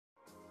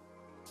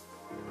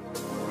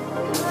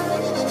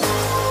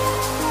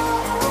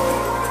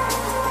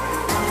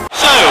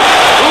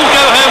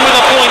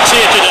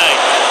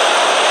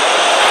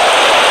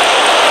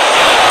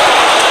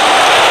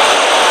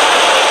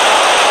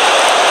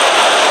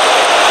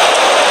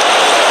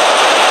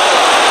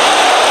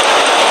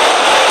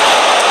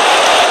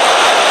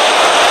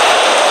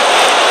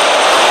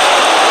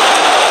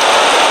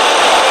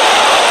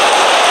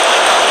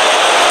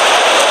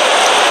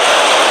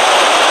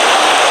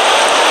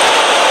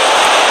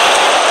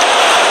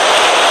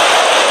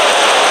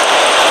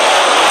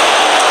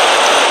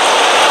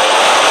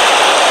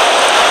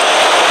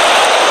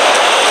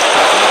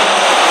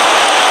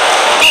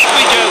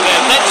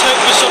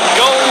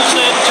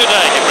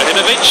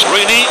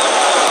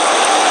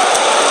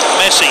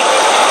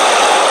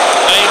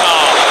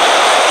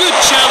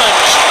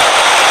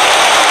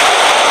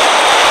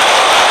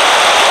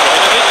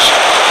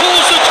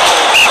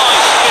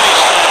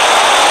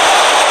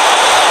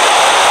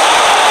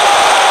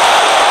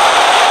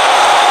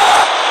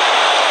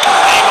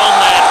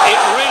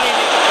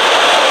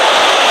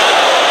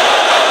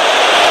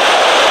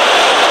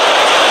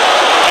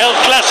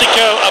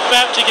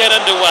to get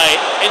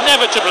underway.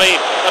 Inevitably,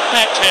 a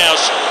packed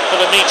house for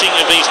the meeting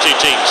of these two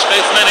teams.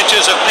 Both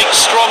managers have picked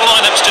strong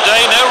lineups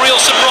today, no real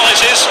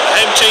surprises.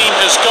 The home team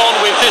has gone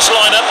with this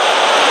lineup.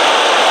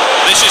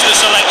 This is the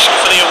selection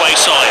for the away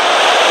side.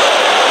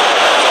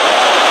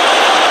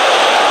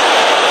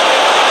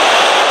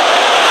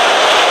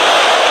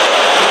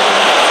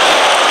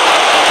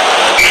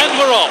 And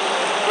we're off.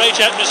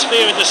 Great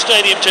atmosphere in the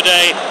stadium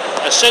today.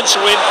 A sense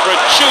we're in for a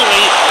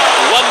truly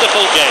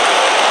wonderful game.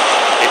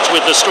 It's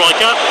with the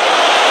striker.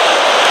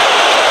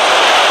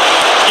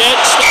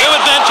 Gets no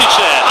advantage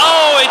there.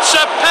 Oh, it's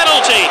a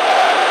penalty.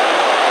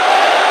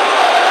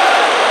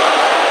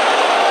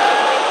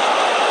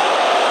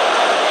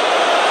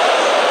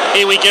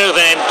 Here we go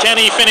then. Can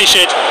he finish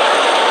it?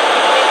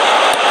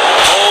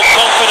 Oh,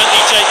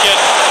 confidently taken.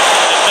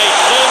 And made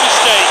no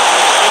mistake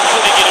in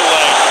putting it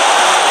away.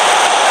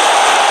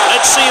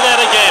 Let's see that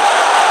again.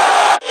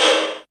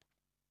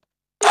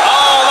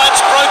 Oh, that's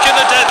broken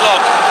the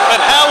deadlock.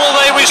 But how will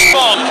they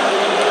respond?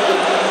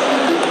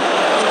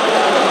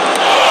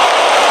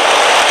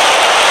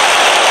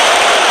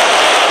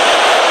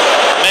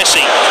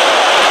 Messi.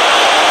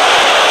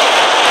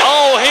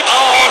 Oh,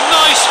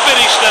 nice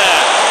finish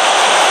there.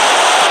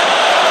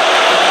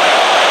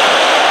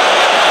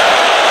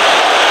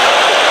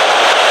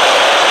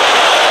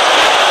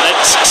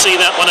 Let's see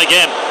that one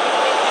again.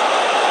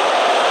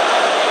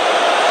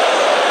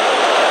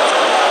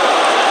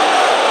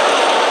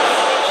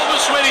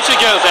 Almost ready to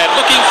go then.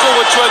 Looking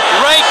forward to a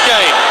great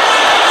game.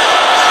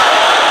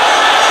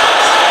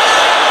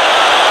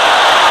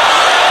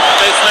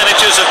 Both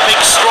managers have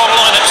picked strong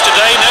lineups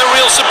today, no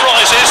real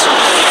surprises.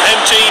 The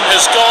home team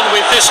has gone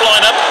with this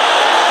lineup.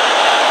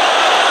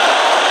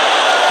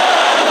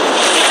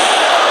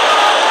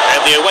 And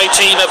the away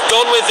team have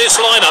gone with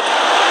this lineup.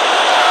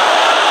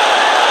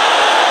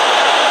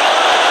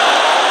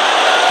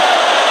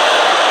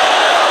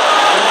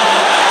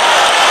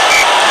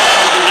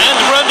 And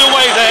we're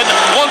underway then.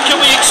 What can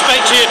we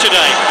expect here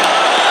today?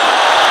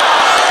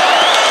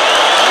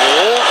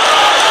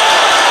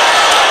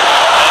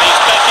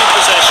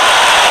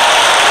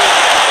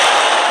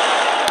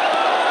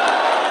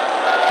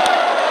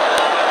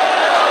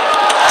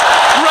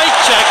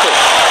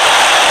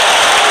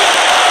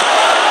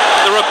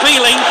 They're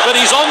appealing, but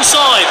he's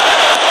onside.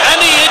 And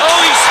he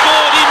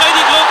scored. He made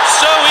it look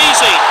so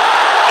easy.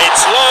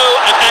 It's low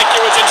and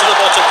accurate into the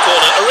bottom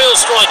corner. A real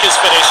striker's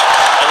finish,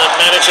 and the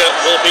manager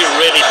will be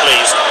really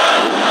pleased.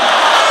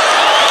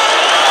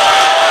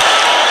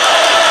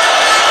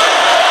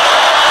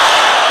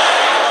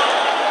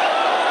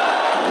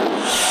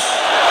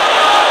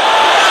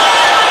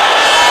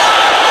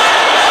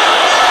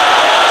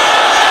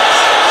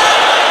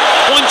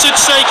 Points at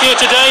stake here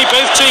today.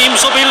 Both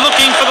teams will be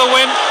looking for the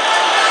win.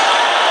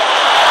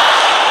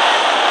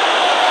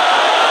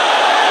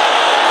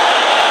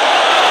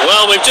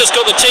 Well, we've just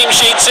got the team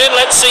sheets in.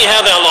 Let's see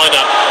how they'll line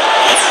up.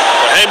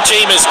 The home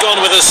team has gone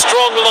with a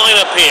strong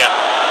lineup here.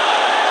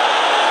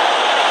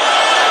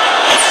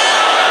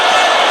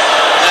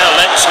 Now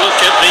let's look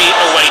at the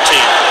away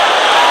team.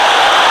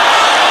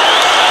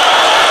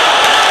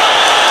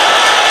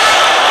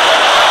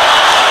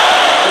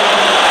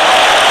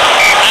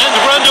 And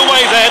we're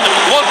underway then.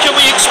 What can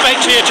we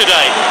expect here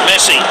today?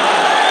 Messi.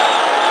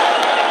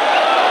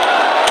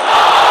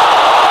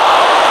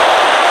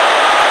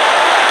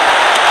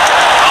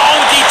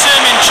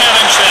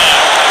 Challenge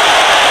there.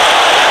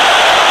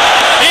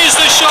 Here's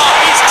the shot.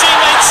 His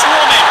teammates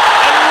swarm him,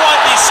 and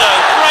rightly so.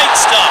 Great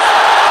stuff.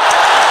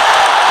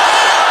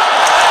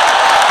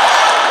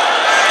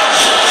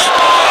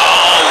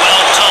 Oh,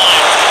 well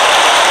timed.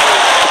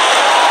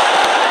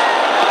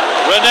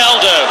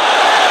 Ronaldo.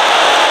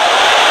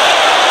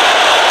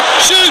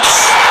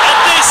 Shoots, and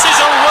this is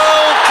a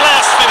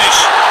world-class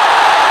finish.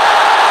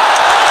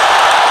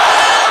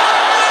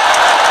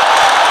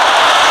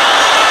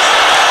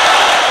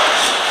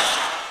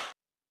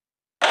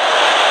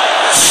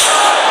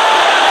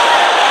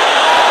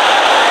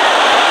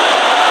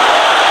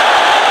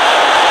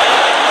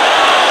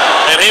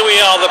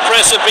 The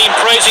press have been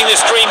praising this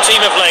dream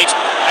team of late,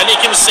 and you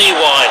can see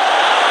why.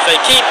 They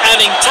keep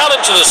adding talent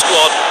to the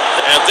squad,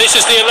 and this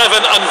is the 11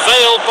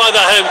 unveiled by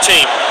the home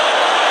team.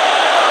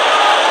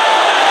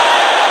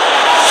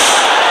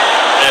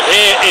 And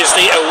here is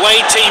the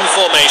away team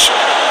formation.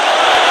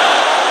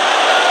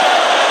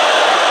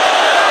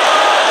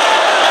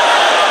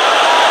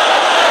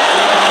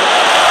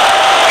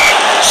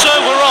 So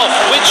we're off.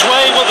 Which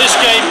way will this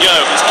game go?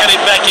 Let's get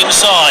it back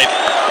inside.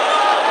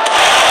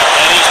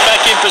 And he's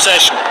back in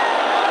possession.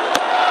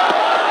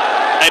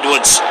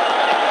 Edwards.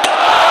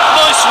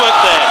 Nice work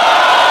there.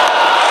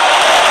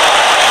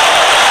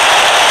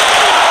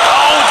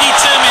 Oh,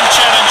 determined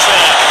challenge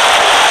there.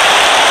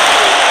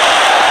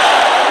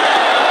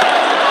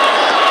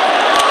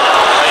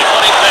 They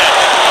won it back.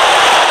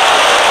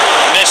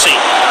 Messi.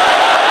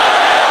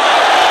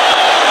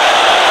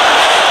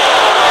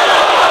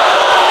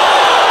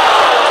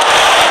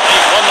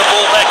 They've won the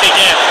ball back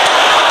again.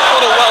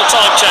 What a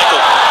well-timed challenge.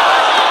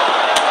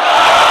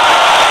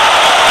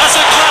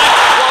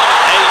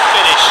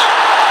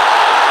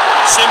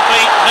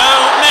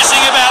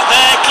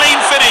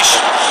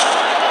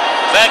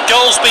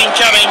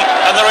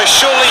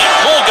 surely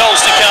more goals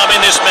to come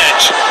in this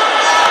match.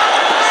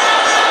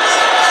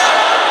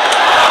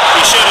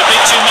 He showed a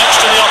bit too much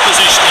to the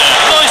opposition there.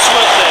 Nice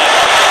work there.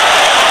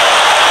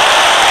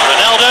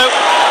 Ronaldo.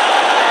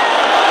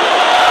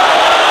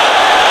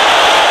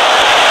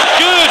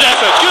 Good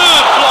effort,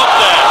 good block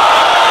there.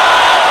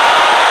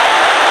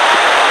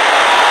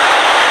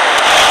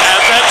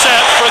 And that's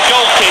out for a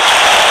goal kick.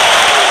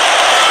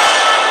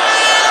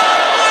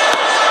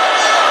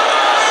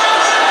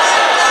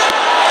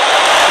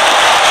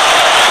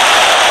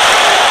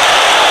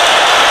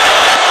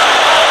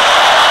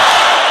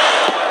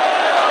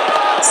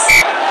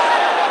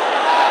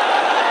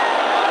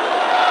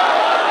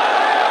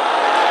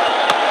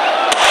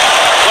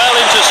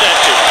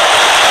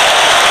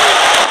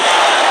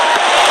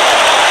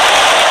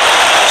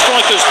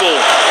 Striker's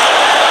ball.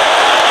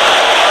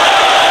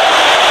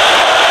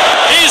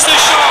 Here's the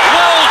shot.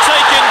 Well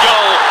taken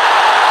goal.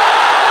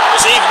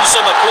 There's even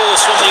some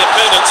applause from the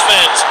opponent's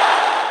fans.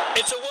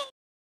 It's a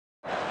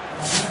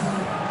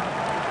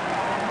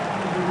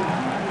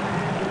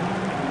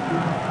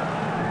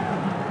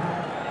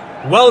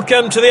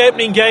Welcome to the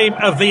opening game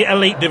of the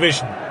Elite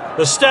Division.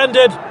 The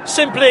standard,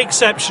 simply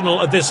exceptional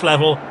at this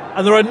level,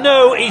 and there are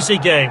no easy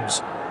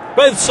games.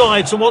 Both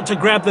sides want to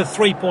grab the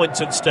 3 points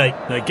at stake.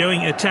 They're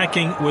going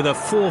attacking with a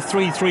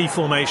 4-3-3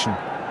 formation.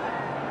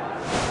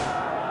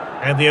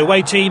 And the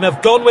away team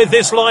have gone with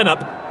this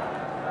lineup.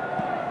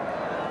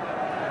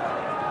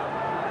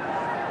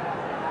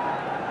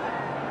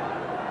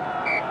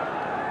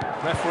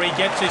 Referee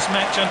gets this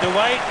match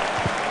underway.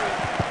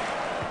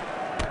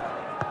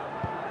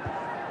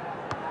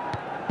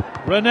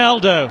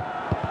 Ronaldo.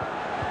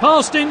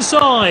 Passed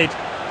inside.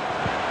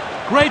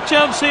 Great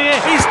chance here.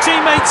 His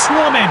teammates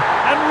swarm him,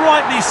 and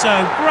rightly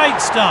so.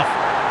 Great stuff.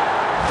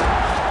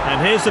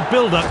 And here's the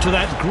build-up to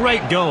that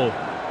great goal.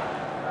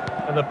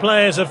 And the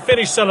players have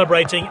finished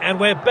celebrating, and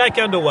we're back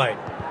underway.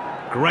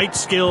 Great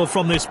skill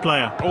from this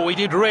player. Oh, he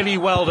did really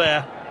well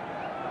there.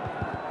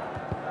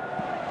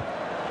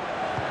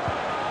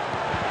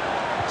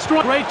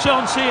 Great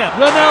chance here.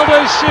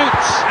 Ronaldo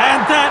shoots.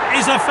 And that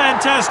is a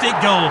fantastic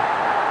goal.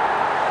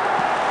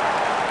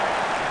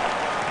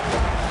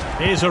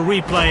 Here's a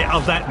replay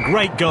of that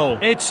great goal.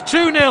 It's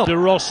 2-0 to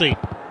Rossi.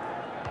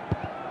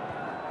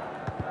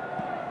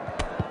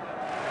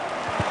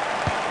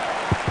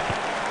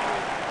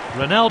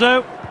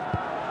 Ronaldo.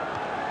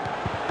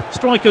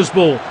 Striker's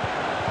ball.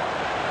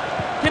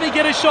 Can he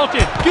get a shot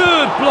in?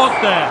 Good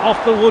block there.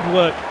 Off the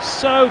woodwork.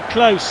 So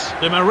close.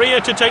 Di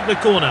Maria to take the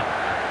corner.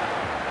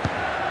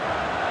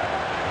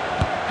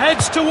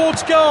 Heads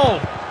towards goal.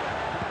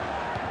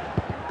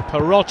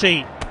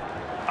 Perotti.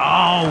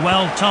 Oh,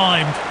 well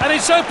timed. And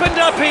it's opened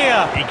up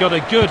here. He got a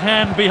good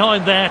hand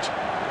behind that.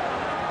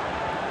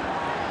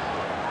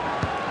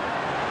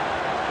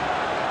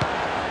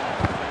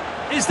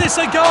 Is this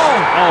a goal?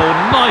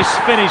 Oh, nice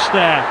finish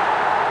there.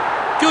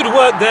 Good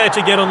work there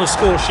to get on the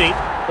score sheet.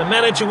 The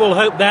manager will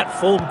hope that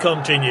form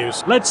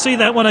continues. Let's see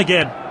that one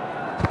again.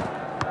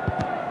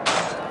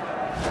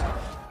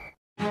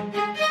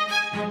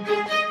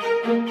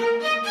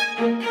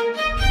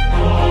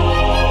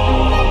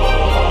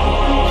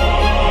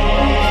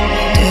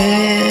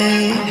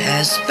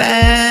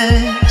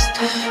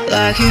 Fast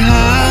like a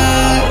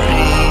hurricane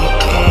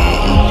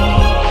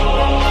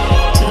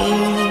to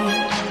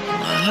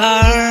my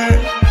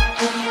heart,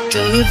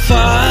 till you're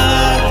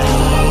far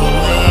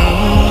away.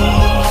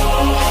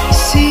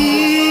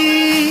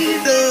 See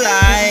the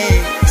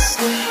lights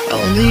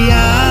on the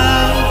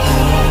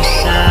other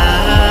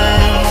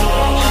side.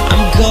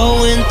 I'm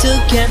going to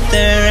get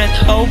there and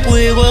hope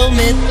we will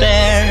meet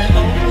there.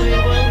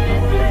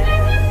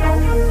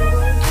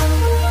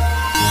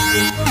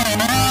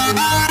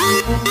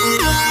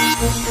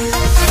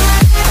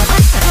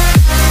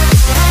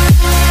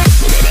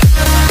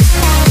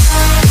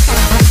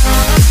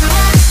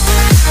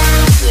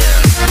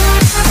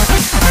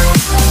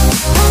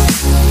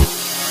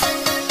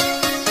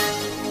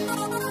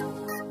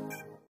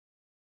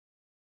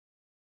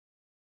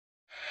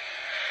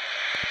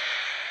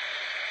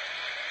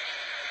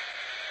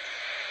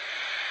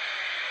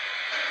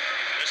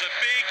 There's a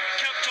big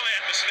cup-tie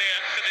atmosphere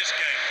for this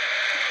game.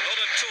 A lot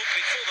of talk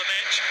before the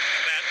match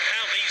about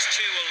how these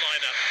two will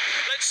line up.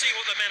 Let's see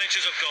what the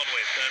managers have gone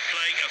with. They're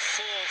playing a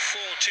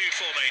 4-4-2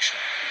 formation.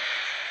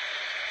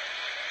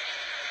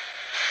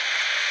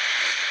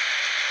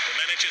 The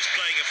manager's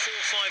playing a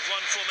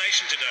 4-5-1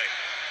 formation today.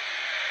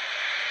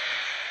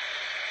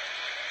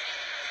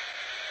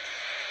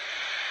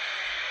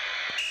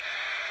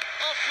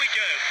 Off we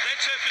go.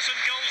 Let's hope for some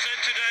goals then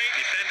today.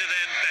 Defender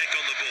then back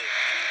on the ball.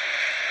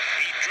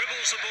 He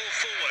dribbles the ball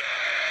forward.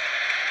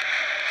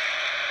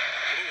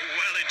 Ooh,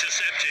 well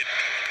intercepted.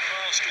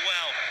 Passed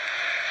well.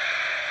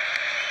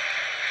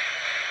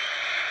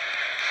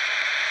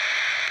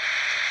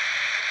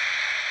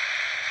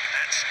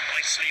 That's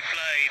nicely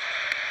played.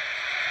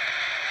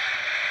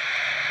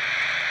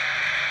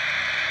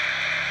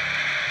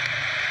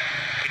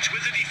 It's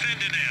with the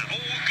defender now.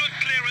 Oh, good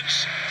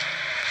clearance.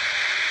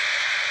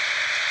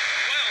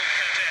 Well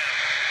cut out.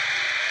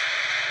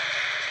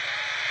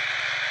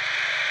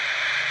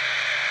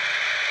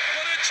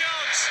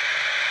 chance.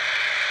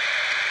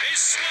 Is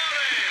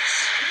Suarez.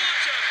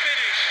 What a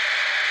finish.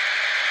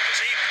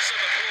 There's even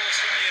some applause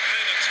from the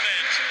opponent's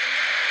fans.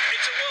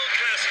 It's a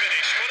world-class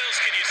finish. What else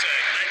can you say?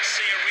 Let's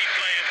see a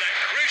replay of that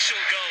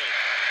crucial goal.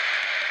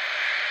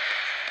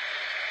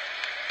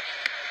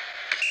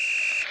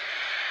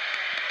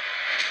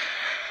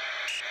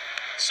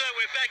 So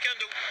we're back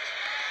under...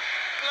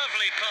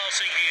 Lovely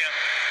passing here.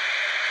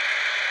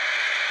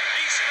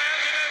 He's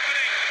found an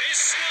opening. It's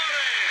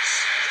Suarez.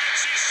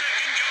 That's his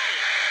second goal.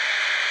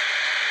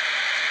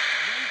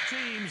 Both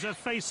teams are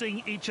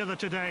facing each other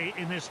today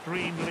in this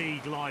Dream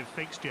League live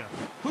fixture.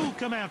 Who'll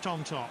come out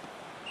on top?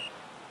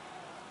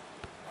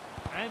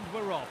 And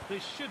we're off.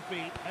 This should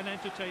be an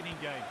entertaining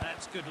game.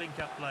 That's good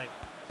link-up play.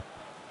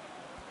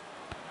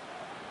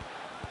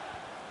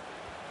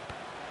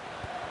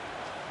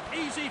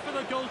 Easy for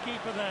the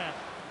goalkeeper there.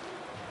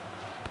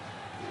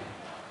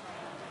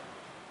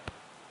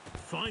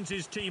 Finds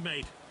his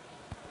teammate.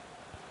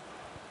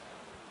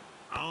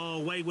 Oh,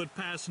 wayward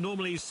pass.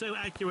 Normally he's so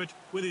accurate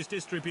with his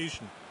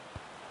distribution.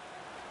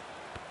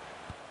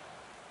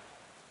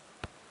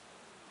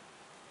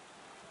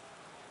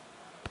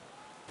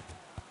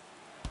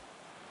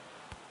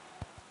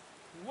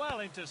 Well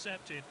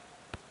intercepted.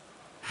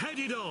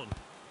 Headed on.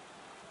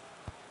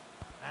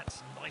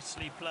 That's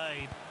nicely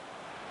played.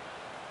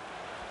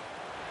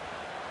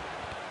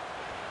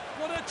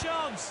 What a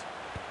chance!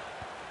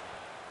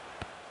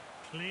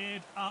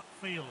 Cleared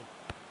upfield.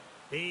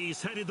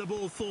 He's headed the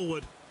ball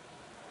forward.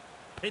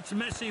 It's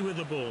Messi with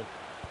the ball.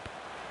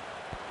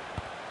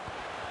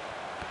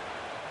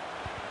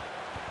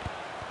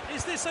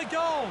 Is this a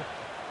goal?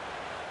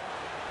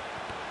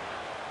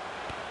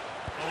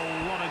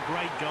 Oh, what a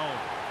great goal.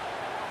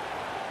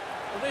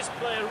 Well, this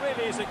player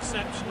really is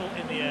exceptional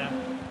in the air,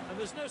 and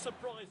there's no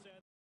surprise there.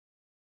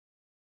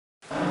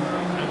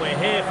 And we're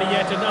here for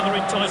yet another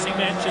enticing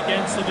match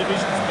against the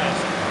division's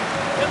best.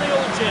 Can they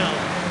all gel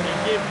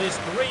and give this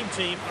dream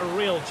team a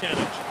real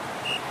challenge?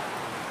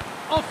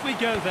 Off we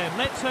go then.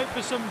 Let's hope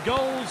for some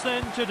goals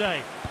then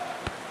today.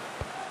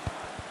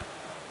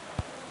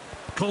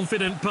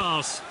 Confident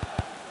pass.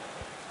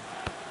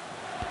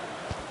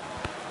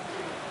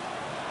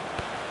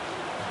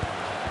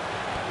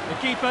 The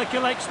keeper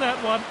collects that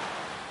one.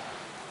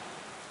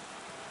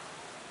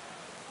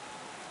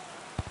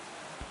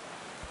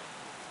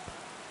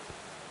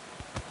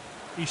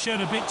 He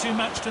showed a bit too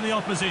much to the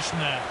opposition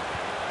there.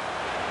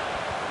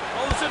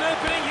 Oh, there's an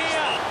opening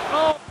here.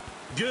 Oh,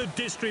 Good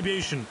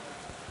distribution.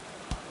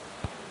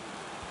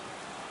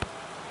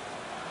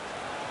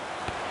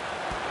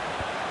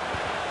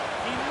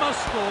 he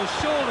must score,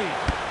 surely.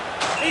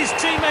 His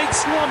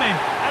teammates swarm him,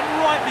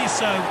 and rightly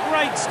so.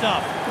 Great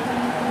stuff.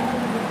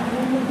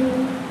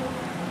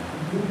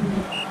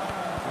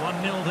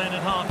 1-0 then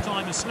at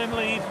half-time, a slim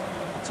lead.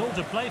 It's all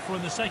to play for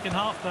in the second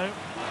half, though.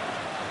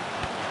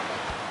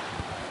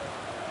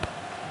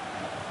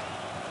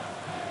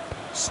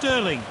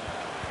 Sterling.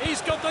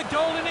 He's got the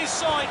goal in his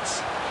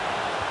sights.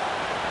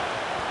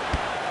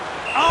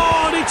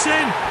 Oh, and it's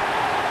in.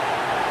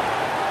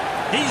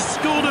 He's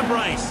scored a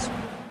brace.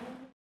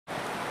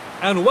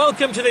 And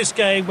welcome to this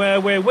game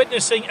where we're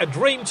witnessing a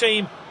dream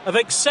team of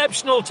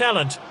exceptional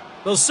talent.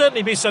 There'll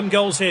certainly be some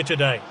goals here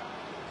today.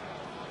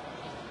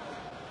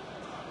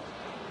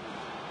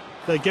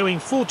 They're going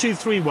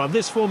 4-2-3-1.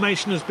 This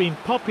formation has been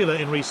popular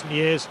in recent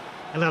years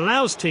and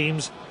allows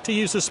teams to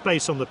use the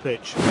space on the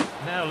pitch.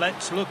 Now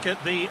let's look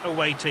at the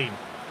away team.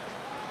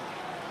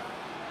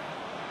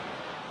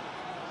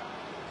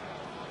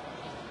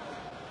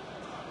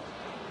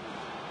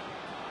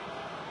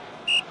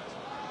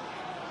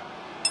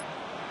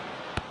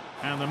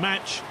 And the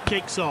match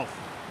kicks off.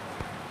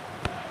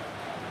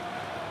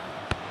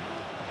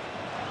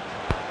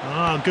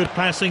 Ah, good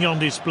passing on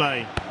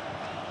display.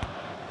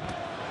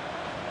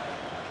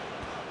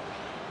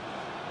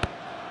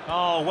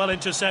 Oh, well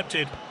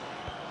intercepted.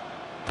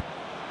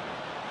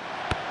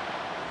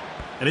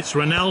 And it's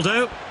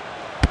Ronaldo.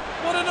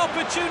 What an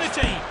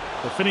opportunity!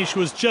 The finish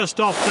was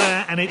just off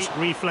there, and it's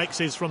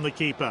reflexes from the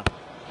keeper.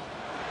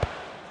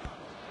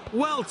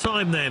 Well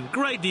timed then,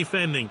 great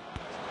defending.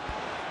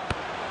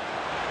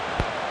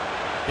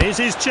 Here's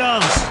his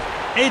chance.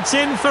 It's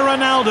in for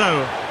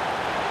Ronaldo.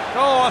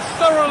 Oh, a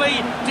thoroughly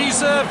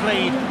deserved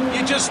lead.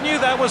 You just knew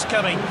that was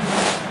coming.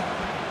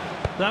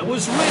 That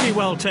was really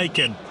well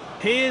taken.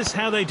 Here's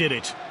how they did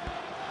it.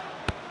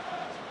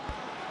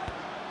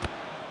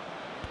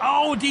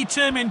 Oh,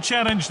 determined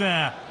challenge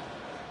there.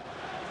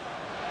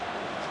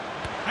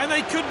 And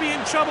they could be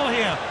in trouble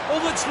here. All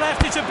that's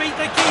left is to beat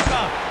the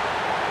keeper.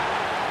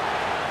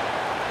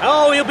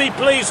 Oh, he'll be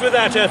pleased with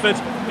that effort.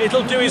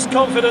 It'll do his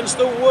confidence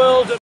the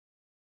world of...